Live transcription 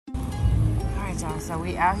Alright, y'all, so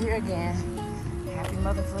we out here again. Happy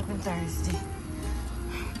motherfucking Thursday.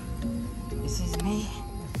 This is me.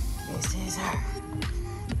 This is her.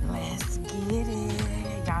 Let's get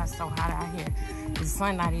it. Y'all, it's so hot out here. The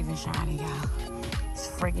sun not even shining, y'all. It's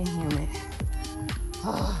freaking humid.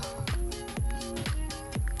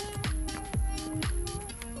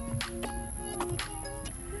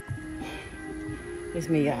 It's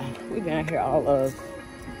me, y'all. We've been out here all of,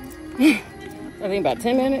 I think about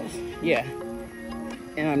 10 minutes. Yeah.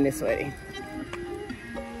 And I'm this way.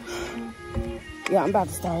 Yeah, I'm about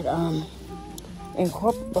to start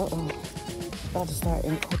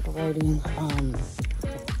incorporating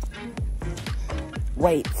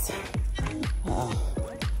weights.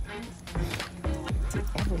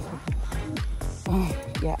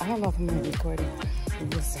 Yeah, I don't know if I'm gonna record it.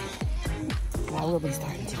 We'll see. But I will be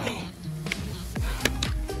starting today.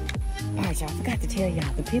 Alright, y'all, I forgot to tell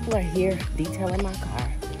y'all, the people are here detailing my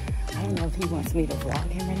car. I don't know if he wants me to vlog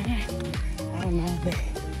him or not. I don't know, but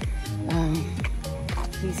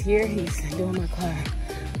he's here, he's doing my car.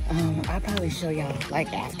 I'll probably show y'all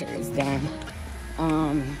like after it's done.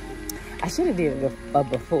 I should have did a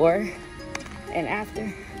before and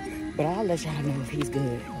after, but I'll let y'all know if he's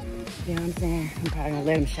good. You know what I'm saying? I'm probably gonna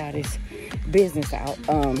let him shout his business out.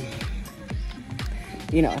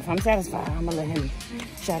 You know, if I'm satisfied, I'm gonna let him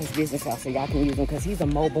shout his business out so y'all can use him, because he's a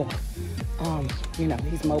mobile, you know,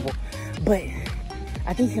 he's mobile. But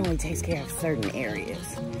I think he only takes care of certain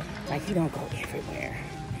areas. Like, he don't go everywhere.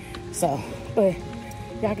 So, but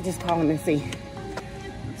y'all can just call him and see.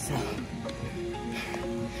 So,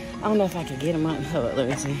 I don't know if I can get him on. Hold on, let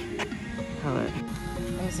me see. Hold on.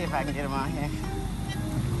 Let me see if I can get him on here.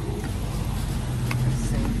 Let's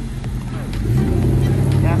see.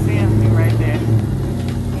 Y'all see him? He's right there.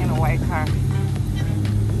 He in a white car.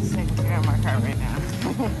 He's taking care of my car right now.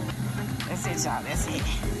 That's it, y'all. That's it.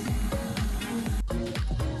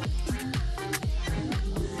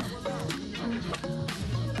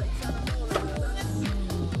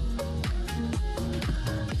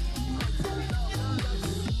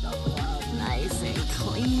 Nice and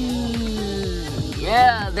clean.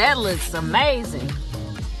 Yeah, that looks amazing. Some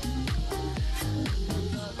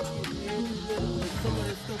of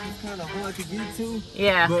this stuff is kind of hard to get to.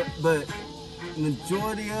 Yeah. But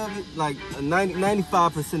majority of it, like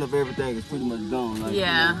 95% of everything is pretty much gone. Like,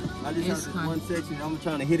 yeah. You know, I just have one section. I'm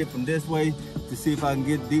trying to hit it from this way to see if I can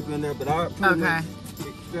get deeper in there. But I pretty much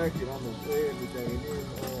extracted almost everything.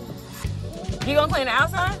 You gonna clean the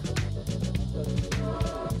outside?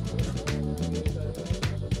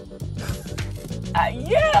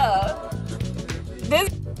 Yeah. This.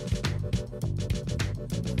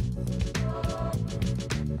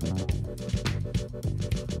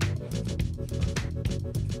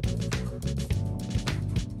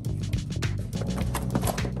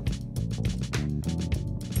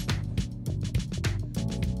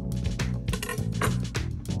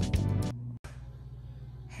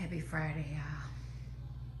 Happy Friday, y'all.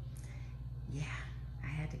 Yeah, I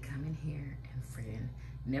had to come in here and friggin',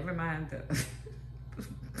 never mind the,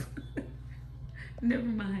 never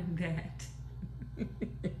mind that.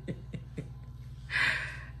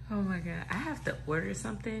 Oh my God, I have to order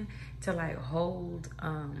something to like hold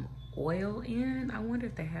oil in. I wonder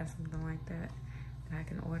if they have something like that I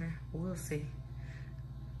can order. We'll see.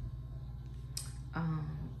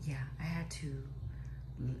 Yeah, I had to,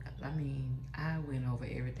 I mean, I went over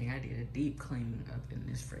everything. I did a deep cleaning up in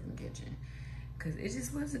this freaking kitchen, because it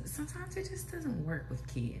just wasn't, sometimes it just doesn't work with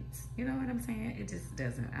kids. You know what I'm saying? It just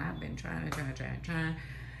doesn't. I've been trying,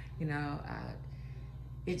 you know,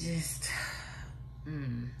 it just,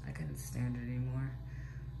 I couldn't stand it anymore.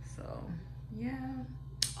 So, yeah.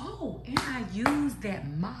 Oh, and I used that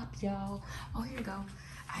mop, y'all. Oh, here you go.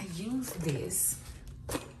 I used this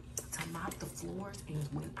to mop the floors, and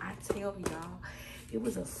when I tell y'all, it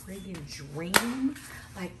was a friggin' dream.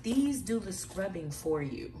 Like, these do the scrubbing for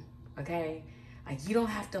you, okay? Like, you don't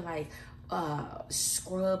have to like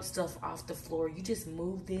scrub stuff off the floor. You just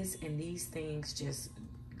move this and these things just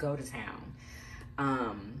go to town.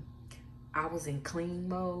 I was in clean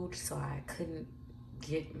mode, so I couldn't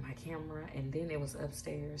get my camera, and then it was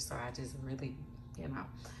upstairs, so I just really, you know,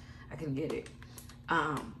 I couldn't get it.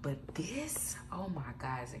 But this, oh my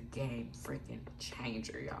God, is a game freaking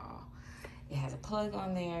changer, y'all. It has a plug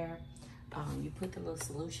on there. You put the little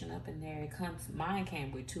solution up in there. It comes, mine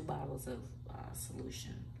came with 2 bottles of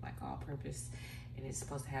solution, like all purpose. And it's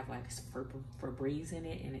supposed to have like Febreze in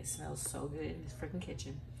it, and it smells so good in this freaking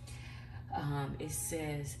kitchen. It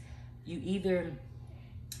says you either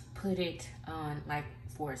put it on like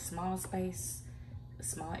for a small space, a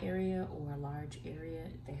small area, or a large area.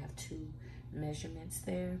 They have 2 measurements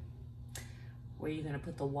there. where you're gonna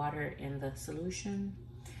put the water in the solution.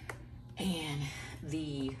 And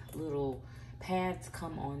the little pads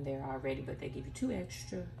come on there already, but they give you 2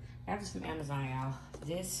 extra. That was from Amazon, y'all.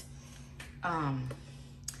 This,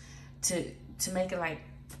 to make it like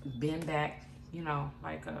bend back, you know,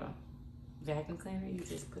 like a vacuum cleaner, you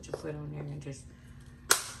just put your foot on there and just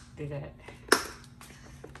do that.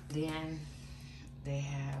 Then they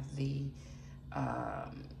have the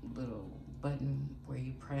little button where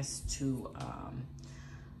you press to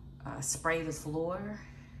spray the floor.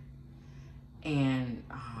 And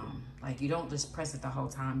like, you don't just press it the whole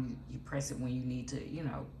time. You press it when you need to, you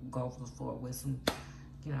know, go for the floor with some,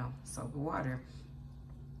 you know, soap and water.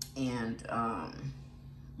 And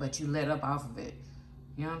but you let up off of it.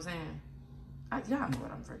 You know what I'm saying? Y'all know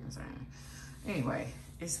what I'm freaking saying. Anyway,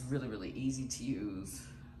 it's really, really easy to use.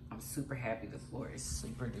 I'm super happy. The floor is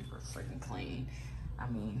super duper freaking clean. I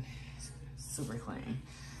mean, super clean.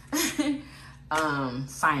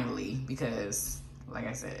 Finally, because like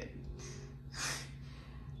I said,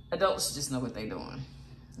 adults just know what they're doing.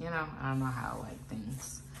 You know, I don't know how I like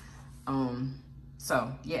things.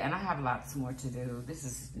 So yeah, and I have lots more to do. This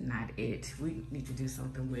is not it. We need to do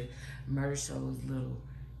something with Mershow's little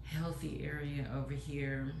healthy area over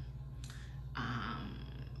here.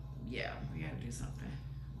 Yeah, we gotta do something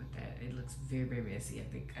with that. It looks very, very messy. I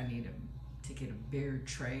think I need to get a bigger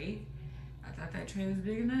tray. I thought that tray was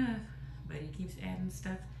big enough, but he keeps adding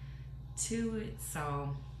stuff to it.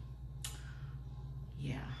 So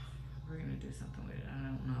yeah, we're gonna do something with it. I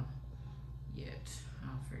don't know yet.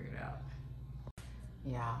 I'll figure it out.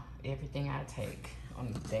 Yeah, everything I take on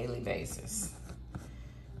a daily basis.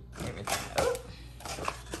 Everything. Oh.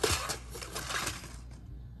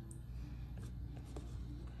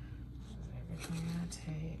 Everything I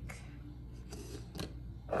take.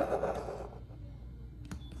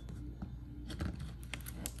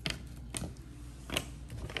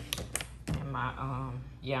 And my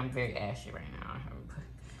yeah, I'm very ashy right now. I haven't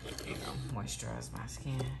put, you know, moisturize my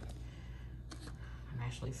skin. I'm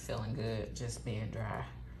actually feeling good just being dry.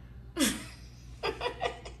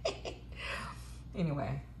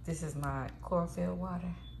 Anyway, this is my chlorophyll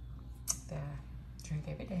water that I drink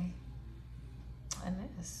every day. And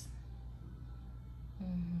this.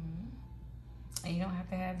 And you don't have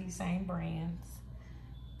to have these same brands.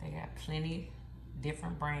 They got plenty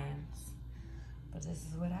different brands. But this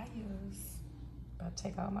is what I use. About to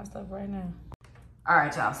take all my stuff right now. All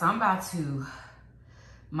right, y'all, so I'm about to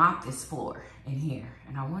mop this floor in here,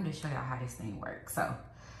 and I wanted to show y'all how this thing works. So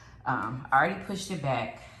I already pushed it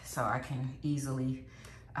back so I can easily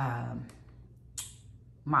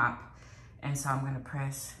mop, and so I'm gonna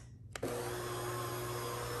press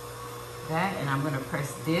that, and I'm gonna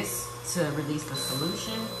press this to release the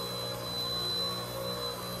solution.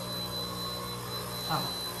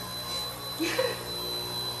 Oh.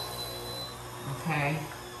 Okay.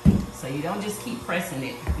 So you don't just keep pressing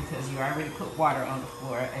it because you already put water on the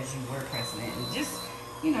floor as you were pressing it. And just,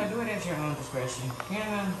 you know, do it at your own discretion. You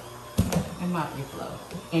know, and mop your floor.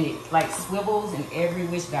 And it like swivels in every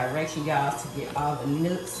which direction, y'all, to get all the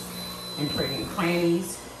nooks and freaking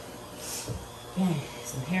crannies. Dang,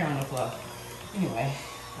 some hair on the floor. Anyway,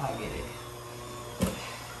 I'll get it.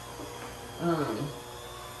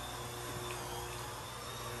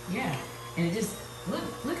 Yeah, and it just, look at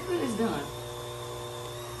what it's done.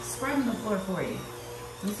 Scrubbing the floor for you.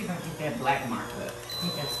 Let me see if I can get that black mark up. I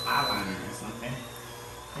think that's eyeliner or something.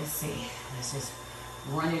 Let's see. Let's just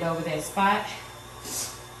run it over that spot.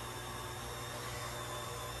 Let's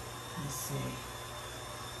see.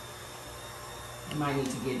 I might need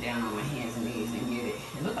to get down on my hands and knees and get it.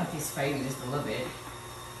 It looks like it's fading just a little bit.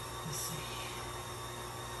 Let's see.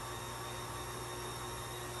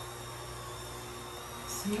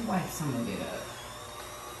 So you wipe some of it up.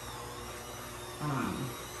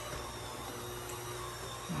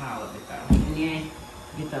 Not all of it though. And then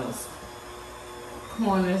get those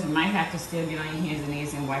corners. You might have to still get on your hands and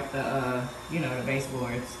knees and wipe the, you know, the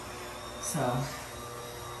baseboards. So,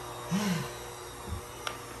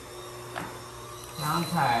 now I'm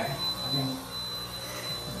tired. I mean,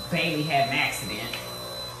 baby had an accident.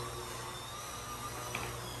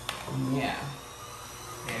 Yeah,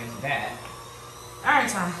 there's that. All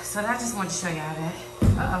right, y'all. So I just wanted to show y'all that.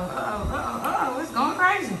 It's going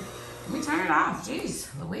crazy. Let me turn it off. Jeez,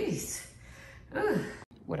 Louise. Ugh.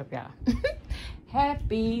 What up, y'all?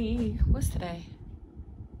 Happy, what's today?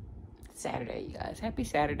 Saturday, you guys. Happy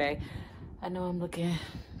Saturday. I know I'm looking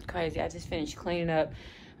crazy. I just finished cleaning up.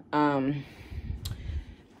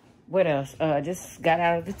 What else? Just got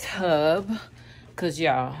out of the tub. Cause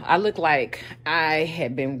y'all, I look like I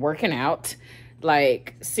had been working out.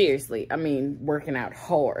 Like, seriously, I mean, working out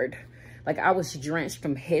hard. Like, I was drenched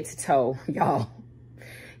from head to toe, y'all.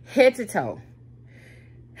 Head to toe.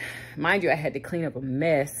 Mind you, I had to clean up a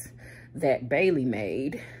mess that Bailey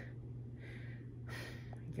made.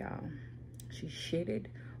 Y'all, she shitted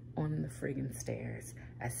on the friggin' stairs.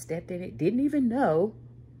 I stepped in it, didn't even know.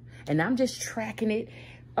 And I'm just tracking it.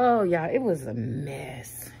 Oh, y'all, it was a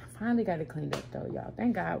mess. Finally got it cleaned up, though, y'all.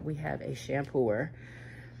 Thank God we have a shampooer.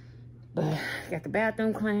 But got the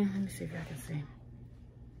bathroom clean. Let me see if y'all can see.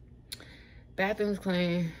 Bathroom's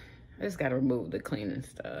clean. I just got to remove the cleaning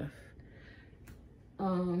stuff.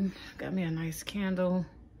 Got me a nice candle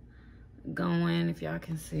going, if y'all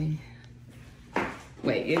can see.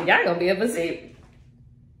 Wait, y'all gonna be able to see.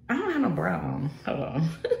 I don't have no bra on. Hold on.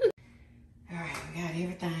 All right, we got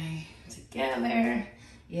everything together.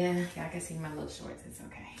 Yeah, y'all can see my little shorts. It's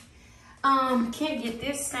okay. Can't get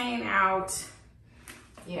this stain out.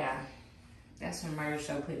 Yeah, that's when Murder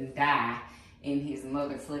Show putting dye in his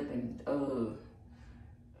mother flipping,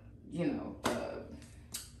 you know,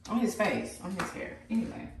 on his face, on his hair.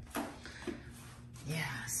 Anyway,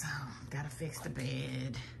 yeah, so gotta fix the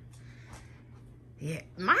bed. Yeah,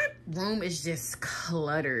 my room is just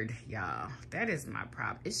cluttered, y'all. That is my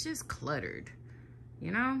problem. It's just cluttered,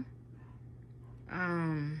 you know?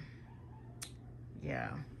 Yeah,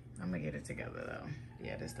 I'm gonna get it together though.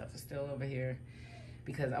 Yeah, this stuff is still over here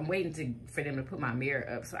because I'm waiting for them to put my mirror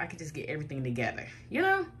up so I can just get everything together, you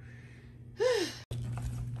know?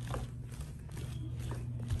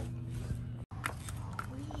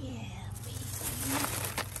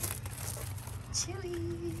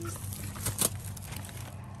 Chilies.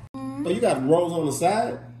 Oh, you got rolls on the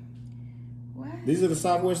side? What? These are the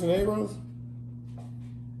Southwestern egg rolls?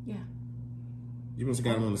 Yeah. You must have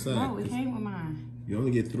got them on the side. No, it came with mine. You only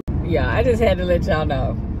get 3. Yeah, I just had to let y'all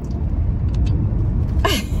know.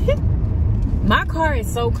 My car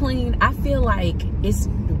is so clean, I feel like it's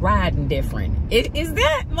riding different. Is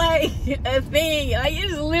that like a thing? Like,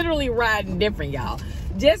 it's literally riding different, y'all.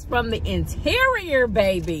 Just from the interior,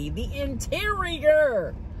 baby. The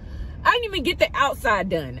interior. I didn't even get the outside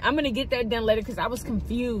done. I'm gonna get that done later because I was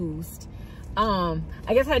confused. I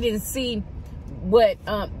guess I didn't see what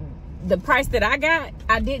the price that I got.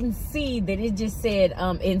 I didn't see that it just said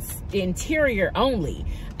interior only.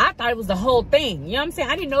 I thought it was the whole thing. You know what I'm saying?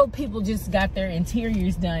 I didn't know people just got their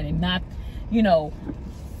interiors done and not, you know,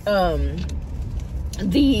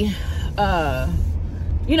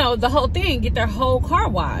 you know, the whole thing, get their whole car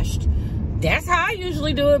washed. That's how I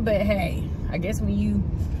usually do it, but hey, I guess when you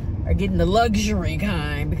are getting the luxury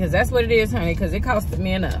kind, because that's what it is, honey, because it costs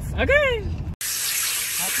me enough. Okay.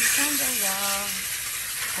 Happy Sunday, y'all.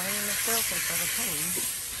 Cleaning the filter for the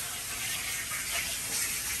pool.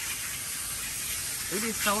 It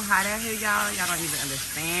is so hot out here, y'all. Y'all don't even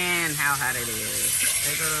understand how hot it is.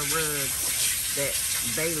 They go to rug that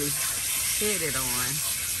Bailey shitted on,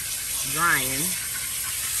 drying.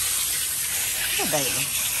 Look at Bailey.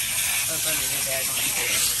 Up under the daggone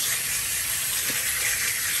chair.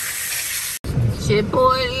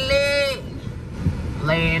 Chipotle.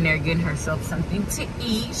 Laying there getting herself something to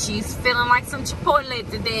eat. She's feeling like some Chipotle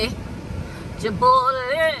today.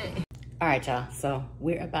 Chipotle. All right, y'all. So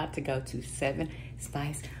we're about to go to 7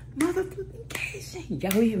 Spice motherfucking.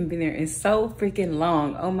 Y'all, we haven't been there in so freaking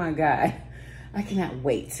long. Oh my God. I cannot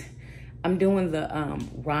wait. I'm doing the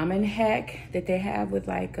ramen hack that they have with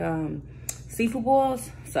like seafood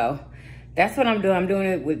balls. So that's what I'm doing. I'm doing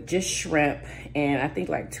it with just shrimp and I think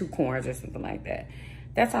like 2 corns or something like that.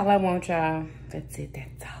 That's all I want, y'all. That's it.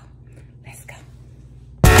 That's all.